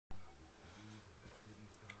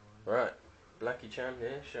Right, Blackie Chan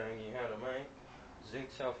here, showing you how to make zinc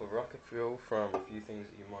sulphur rocket fuel from a few things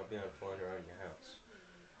that you might be able to find around your house.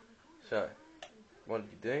 So, what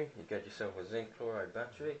you do, you get yourself a zinc chloride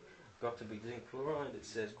battery. Got to be zinc chloride, it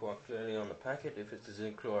says quite clearly on the packet if it's a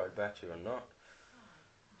zinc chloride battery or not.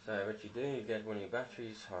 So what you do, you get one of your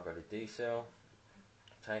batteries. I've got a D cell.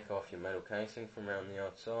 Take off your metal casing from around the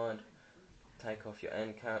outside. Take off your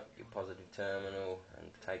end cap, your positive terminal,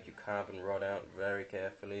 and take your carbon rod out very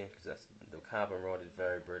carefully, because the carbon rod is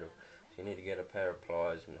very brittle. So you need to get a pair of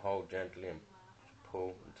pliers and hold gently and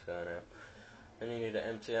pull and turn out. Then you need to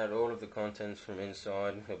empty out all of the contents from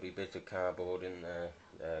inside. There'll be bits of cardboard in there,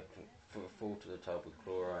 full to the top with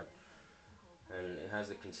chloride. And it has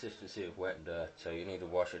the consistency of wet dirt, so you need to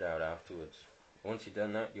wash it out afterwards. Once you've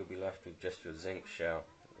done that, you'll be left with just your zinc shell,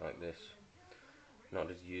 like this. Not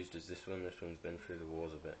as used as this one's been through the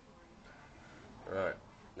wars a bit. Right,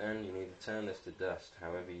 then you need to turn this to dust,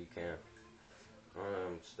 however you can.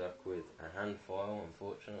 I'm stuck with a hand file,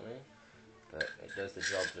 unfortunately, but it does the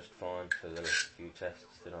job just fine for the few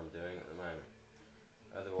tests that I'm doing at the moment.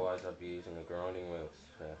 Otherwise, I'd be using a grinding wheel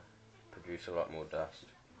to produce a lot more dust.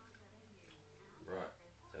 Right,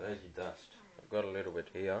 so there's your dust. I've got a little bit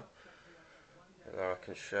here that I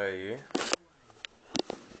can show you.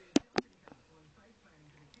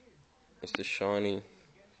 It's the shiny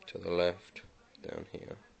to the left down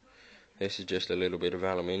here. This is just a little bit of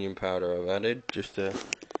aluminium powder I've added just to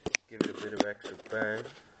give it a bit of extra bang.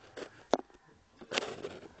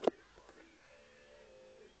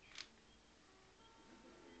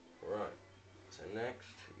 Right, so next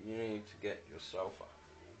you need to get your sulphur.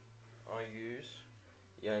 I use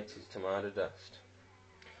Yates' tomato dust.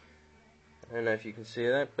 I don't know if you can see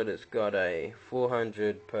that, but it's got a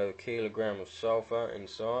 400 per kilogram of sulphur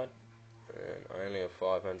inside, and only a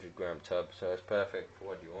 500 gram tub, so it's perfect for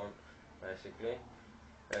what you want, basically.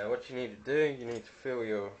 What you need to do, you need to fill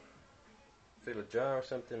a jar or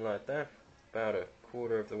something like that, about a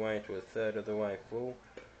quarter of the way to a third of the way full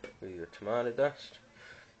with your tomato dust.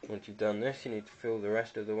 Once you've done this, you need to fill the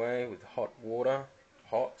rest of the way with hot water.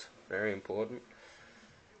 Hot, very important.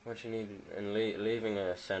 What you need, and leaving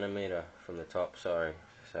a centimetre from the top, so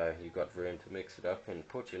you've got room to mix it up, and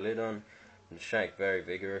put your lid on and shake very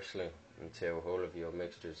vigorously until all of your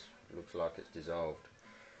mixtures looks like it's dissolved.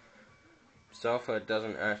 Sulphur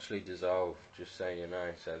doesn't actually dissolve, just so you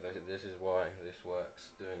know, so this is why this works,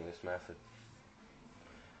 doing this method.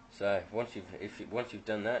 So once you've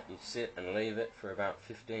done that, you sit and leave it for about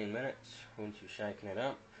 15 minutes once you've shaken it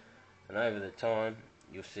up, and over the time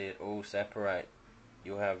you'll see it all separate.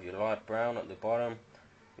 You'll have your light brown at the bottom,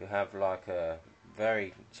 you'll have a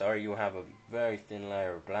very thin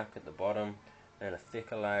layer of black at the bottom, then a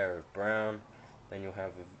thicker layer of brown, then you'll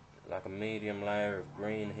have like a medium layer of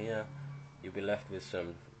green here. You'll be left with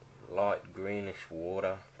some light greenish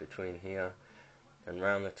water between here, and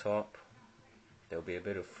round the top there'll be a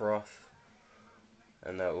bit of froth,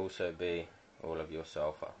 and there'll also be all of your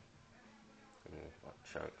sulphur in like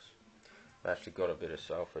chunks. I've actually got a bit of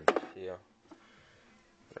sulphur just here.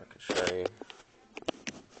 I can show you.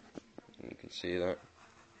 You can see that.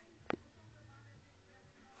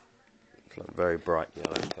 It's like a very bright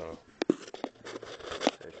yellow colour.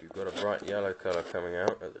 So if you've got a bright yellow colour coming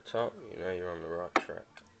out at the top, you know you're on the right track.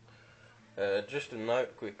 Just a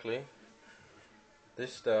note quickly,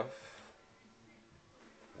 this stuff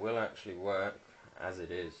will actually work as it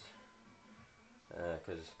is,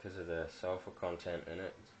 because of the sulphur content in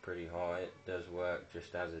it. It's pretty high. It does work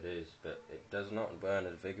just as it is, but it does not burn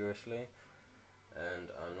as vigorously, and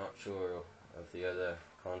I'm not sure of the other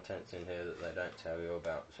contents in here that they don't tell you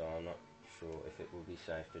about, so I'm not sure if it will be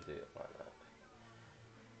safe to do it like that.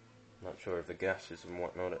 Not sure of the gases and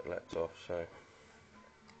whatnot it lets off. So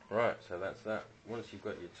right, so that's that. Once you've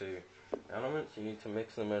got your two elements, you need to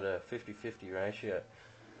mix them at a 50-50 ratio.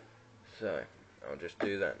 So I'll just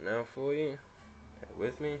do that now for you. Bear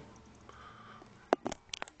with me.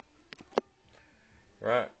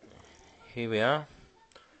 Right, here we are.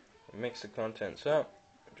 I'll mix the contents up.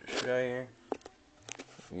 I'll just show you.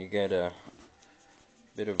 You get a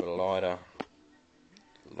bit of a lighter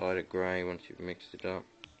grey once you've mixed it up.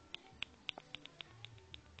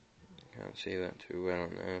 Can't see that too well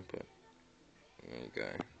on there, but there you go.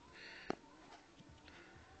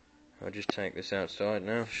 I'll just take this outside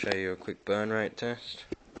now, show you a quick burn rate test,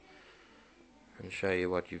 and show you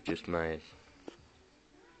what you've just made.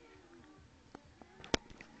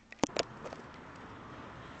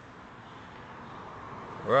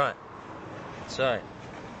 Right, so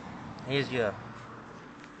here's your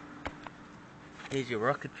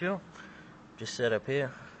rocket fuel, just set up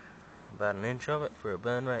here, about an inch of it for a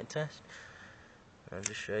burn rate test. I'll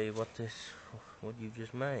just show you what you've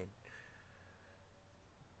just made.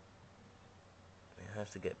 It has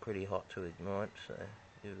to get pretty hot to ignite, so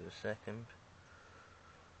give it a second.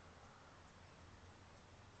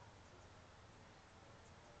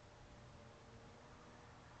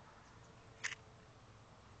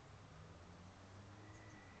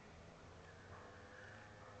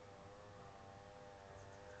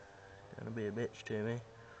 Don't be a bitch to me.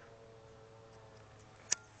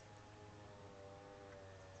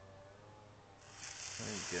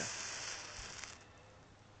 There you go.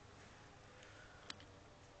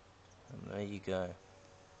 And there you go.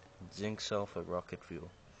 Zinc sulphur rocket fuel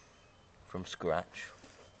from scratch.